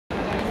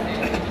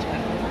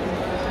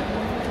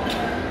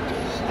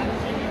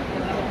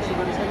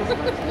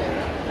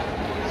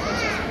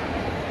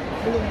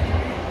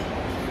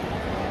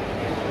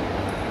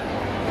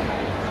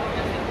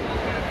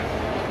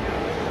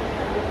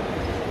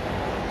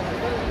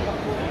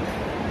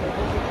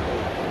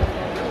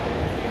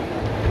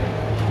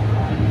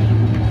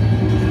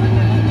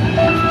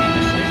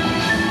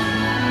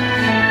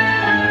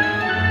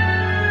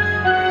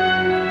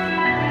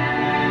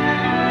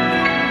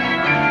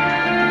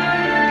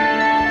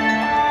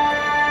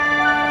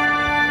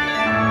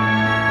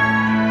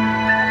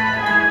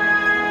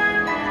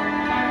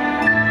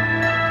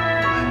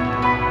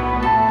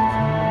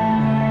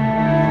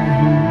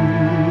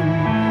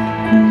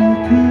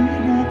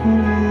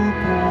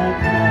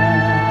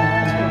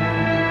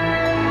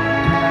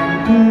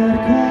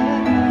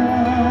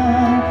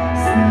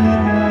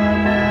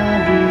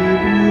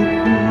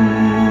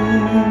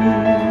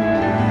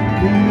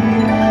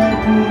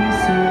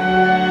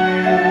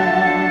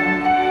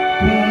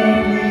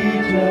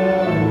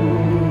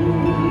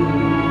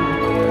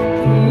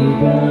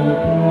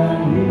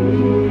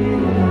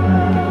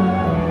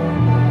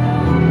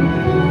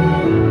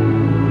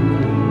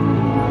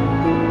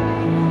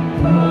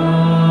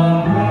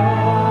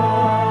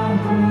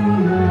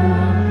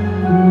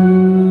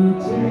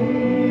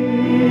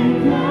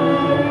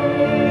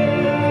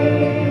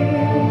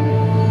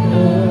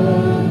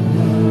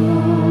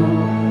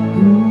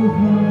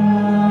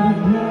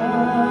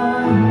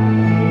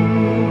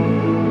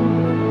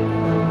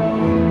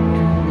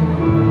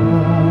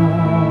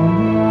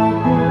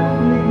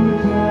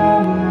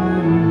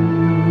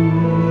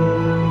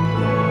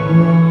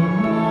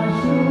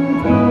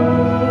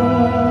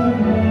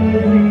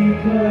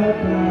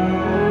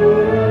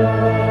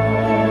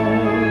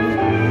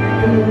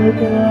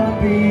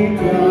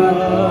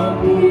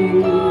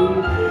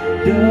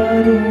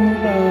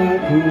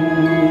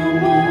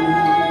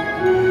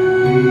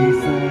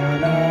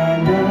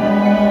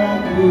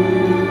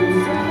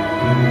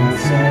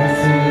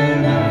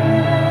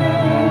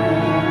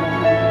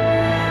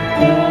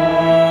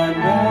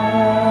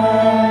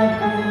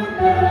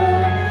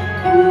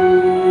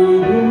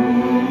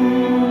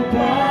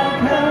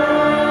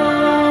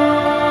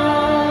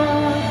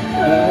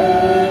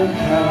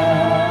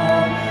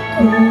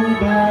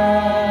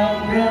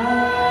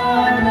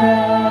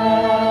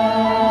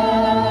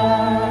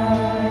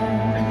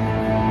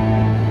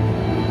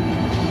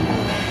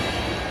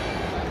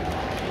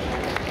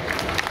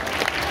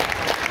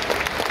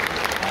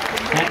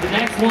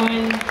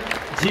one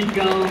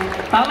jingle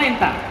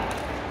Talenta.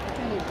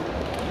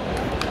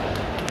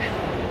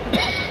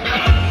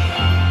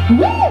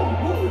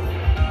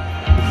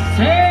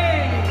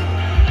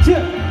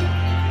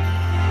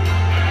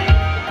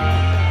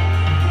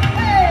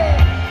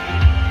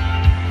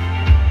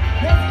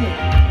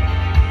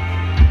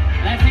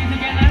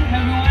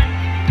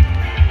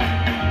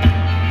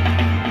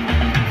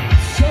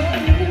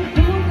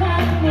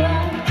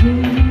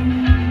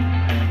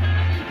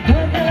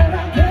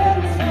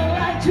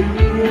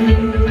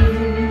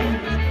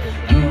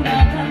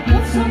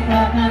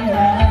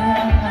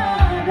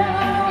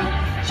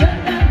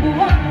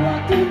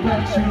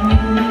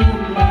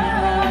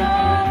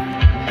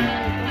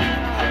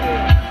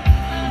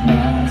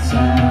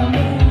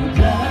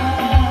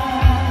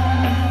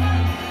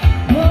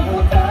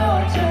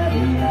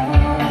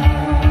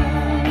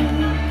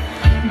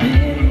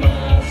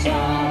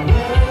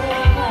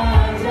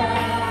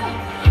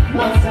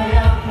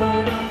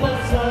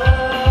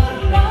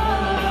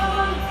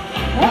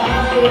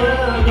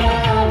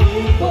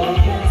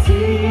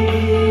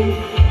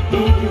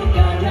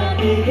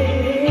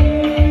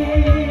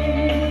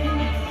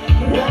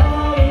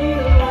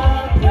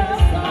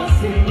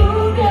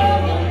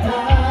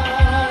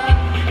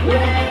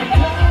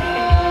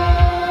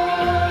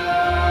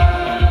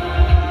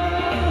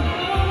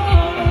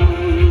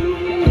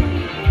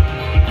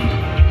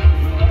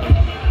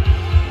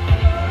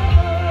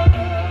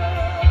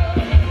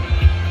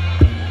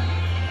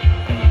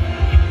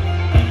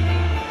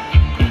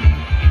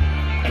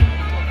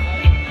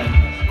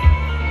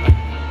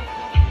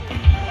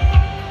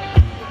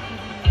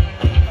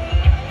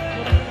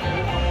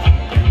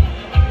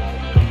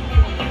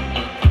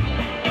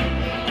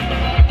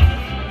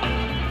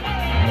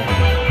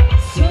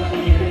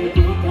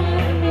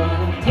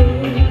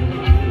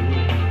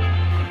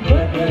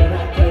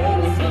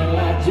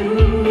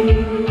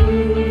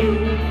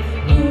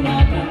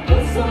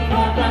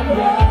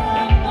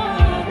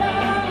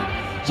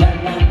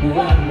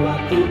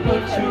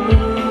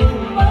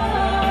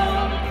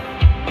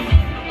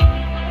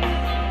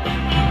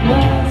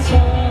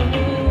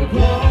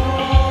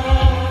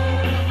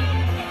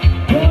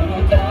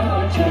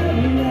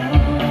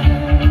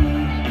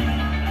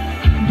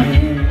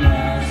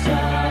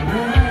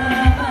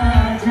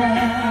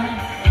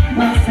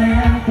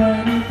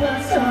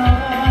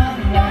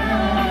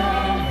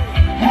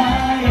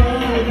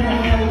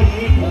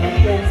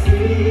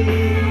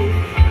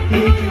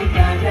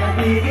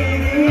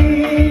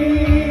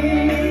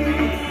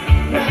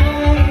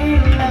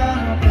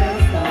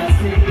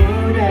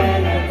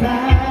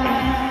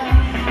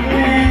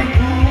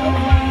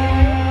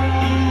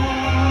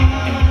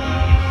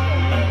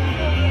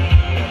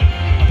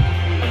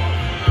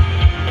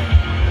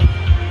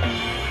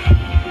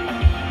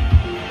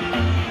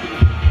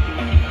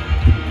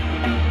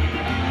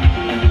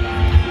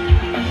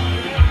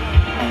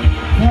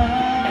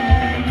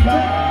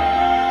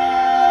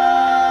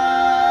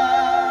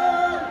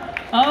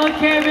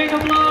 Okay, big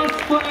applause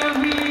for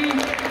every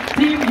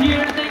team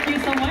here. Thank you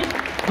so much.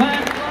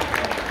 But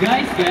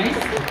guys,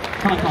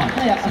 come on.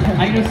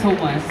 I know so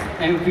much.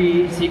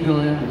 Every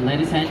single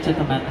ladies and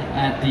gentlemen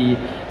at the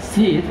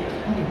seat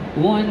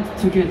want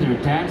together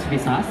dance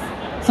with us.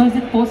 So is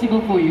it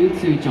possible for you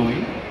to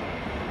join?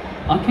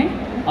 Okay,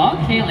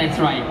 let's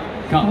try.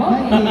 Go.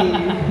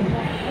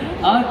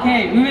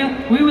 Okay,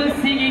 we will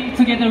singing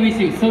together. together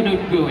with you, so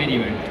don't go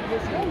anywhere.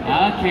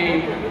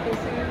 Okay.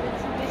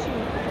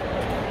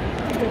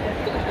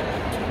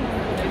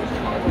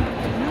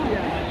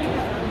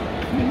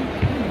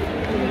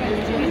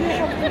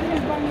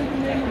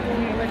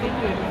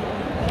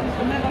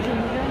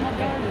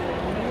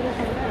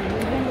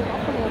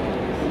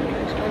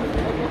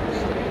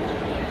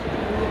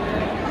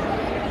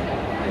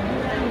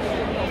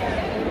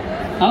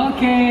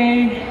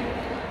 Okay,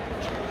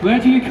 where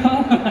do you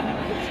go?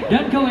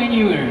 Don't go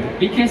anywhere,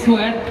 because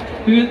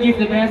we will give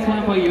the best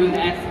one for you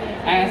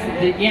as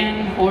the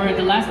end or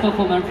the last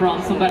performance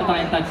from Sumbar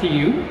Talenta to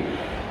you.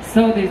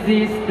 So this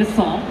is the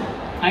song.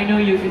 I know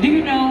you. Do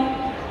you know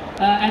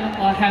and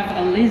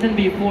have listened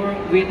before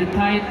with the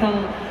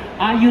title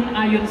Ayun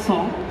Ayun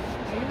song?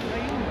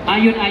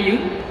 Ayun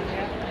Ayun?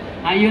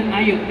 Ayun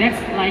Ayun.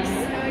 That's like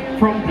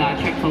from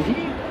Dutch actually.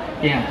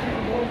 Yeah.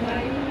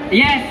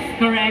 Yes,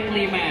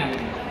 correctly, ma'am.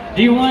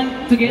 Do you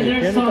want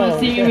together so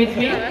sing it with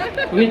me,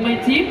 with my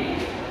team?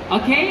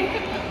 Okay?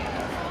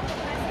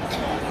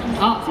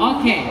 Oh,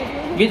 okay.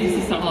 With the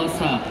sister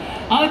also.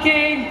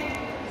 Okay.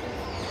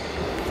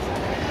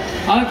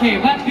 Okay,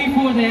 but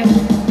before that.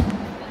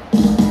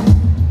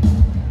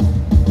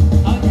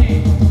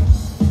 Okay.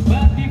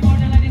 But before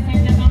that, ladies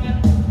and gentlemen,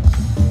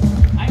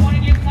 I want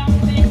to give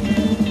something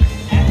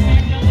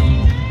especially.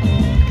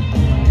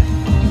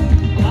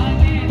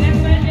 Okay,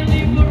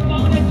 especially for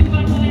Penonton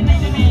Sumbar Talenta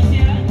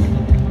Indonesia.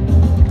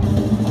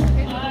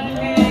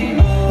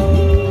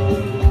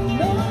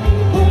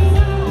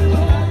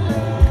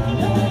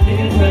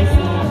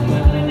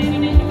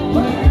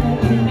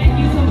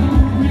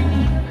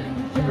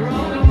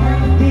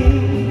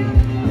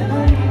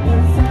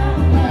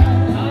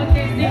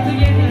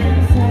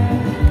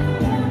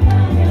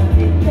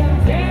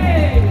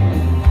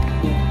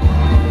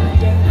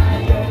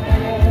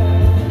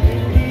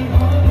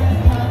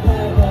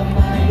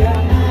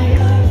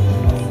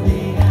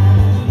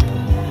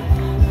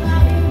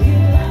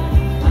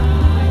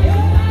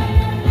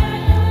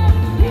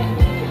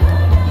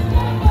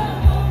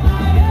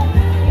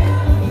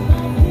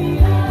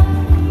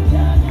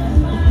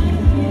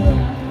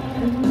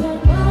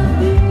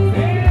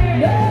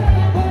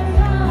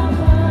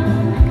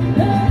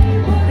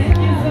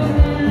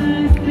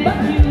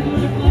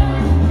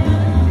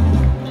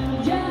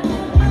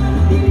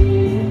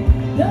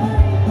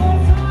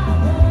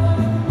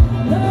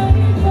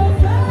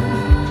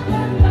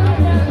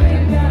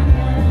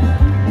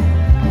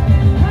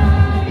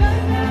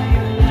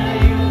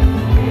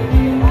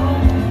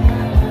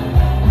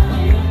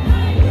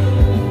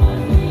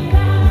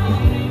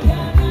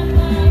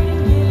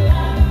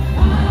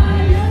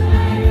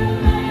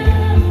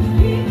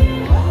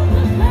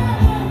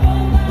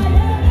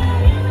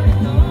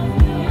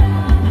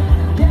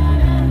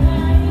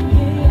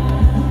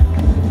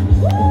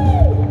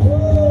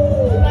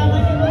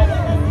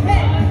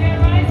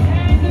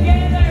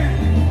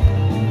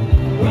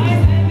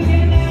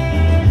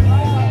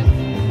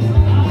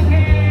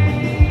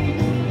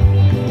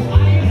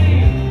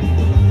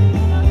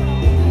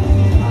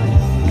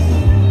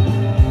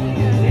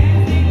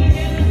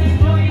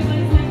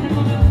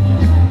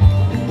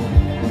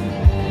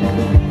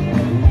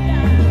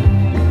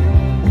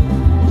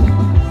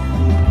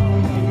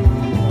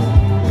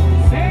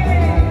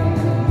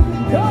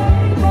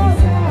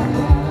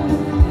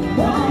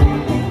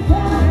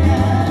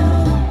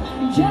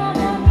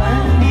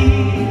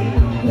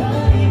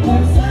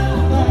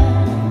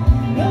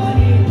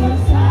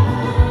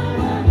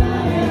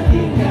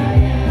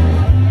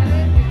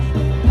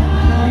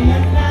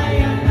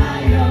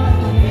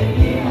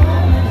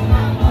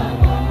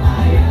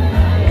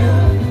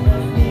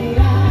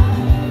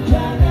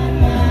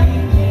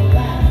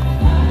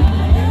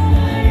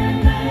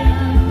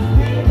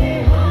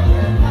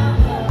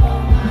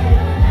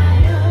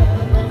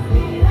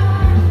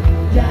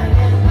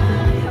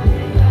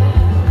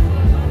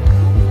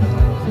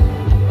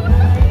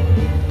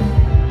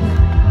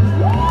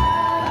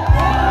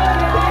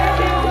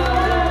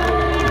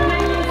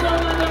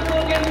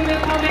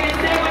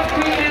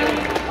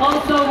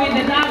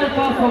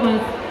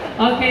 Performance.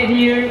 Okay,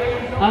 here,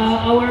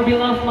 our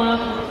beloved mom,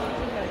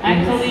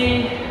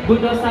 actually,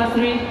 Bunda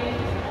Sastri,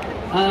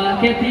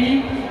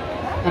 Kathy,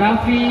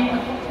 Raffi,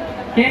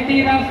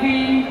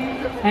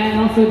 and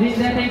also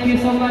Dinda. Thank you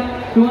so much.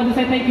 We want to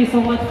say thank you so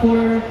much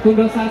for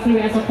Bunda Sastri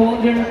as a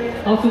founder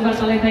of Sumbar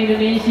Talenta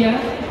Indonesia.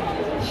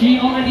 She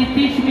already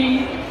teach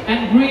me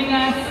and bring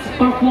us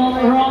perform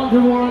around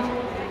the world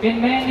in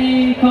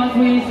many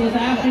countries, South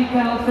Africa,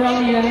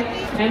 Australia,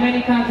 and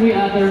many country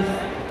others.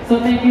 So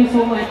thank you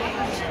so much.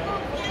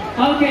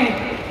 Okay,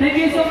 thank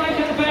you so much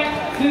and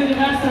back to the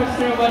master of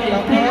ceremony.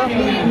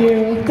 Thank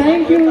you.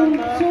 Thank you,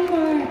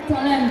 Sumbar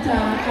Talenta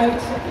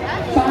uit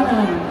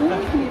Tanah.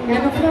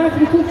 En we vragen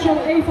de groep zo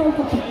even ook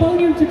op het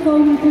podium te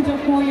komen. Je kunt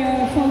ook mooie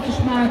foto's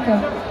maken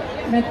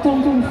met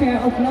TongTong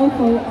ook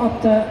logo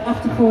op de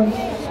achtergrond.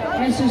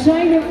 En ze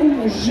zijn er om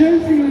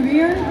 7 uur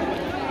weer.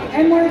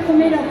 En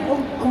morgenmiddag om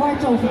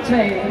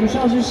 2:15. Dus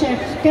als u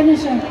zegt, kennen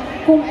ze,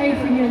 kom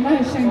even hier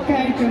luisteren en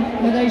kijken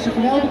naar deze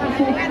geweldige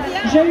groep.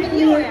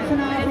 7 uur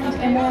vanavond.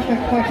 en morgen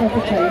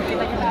 2:15.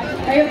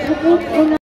 Hey,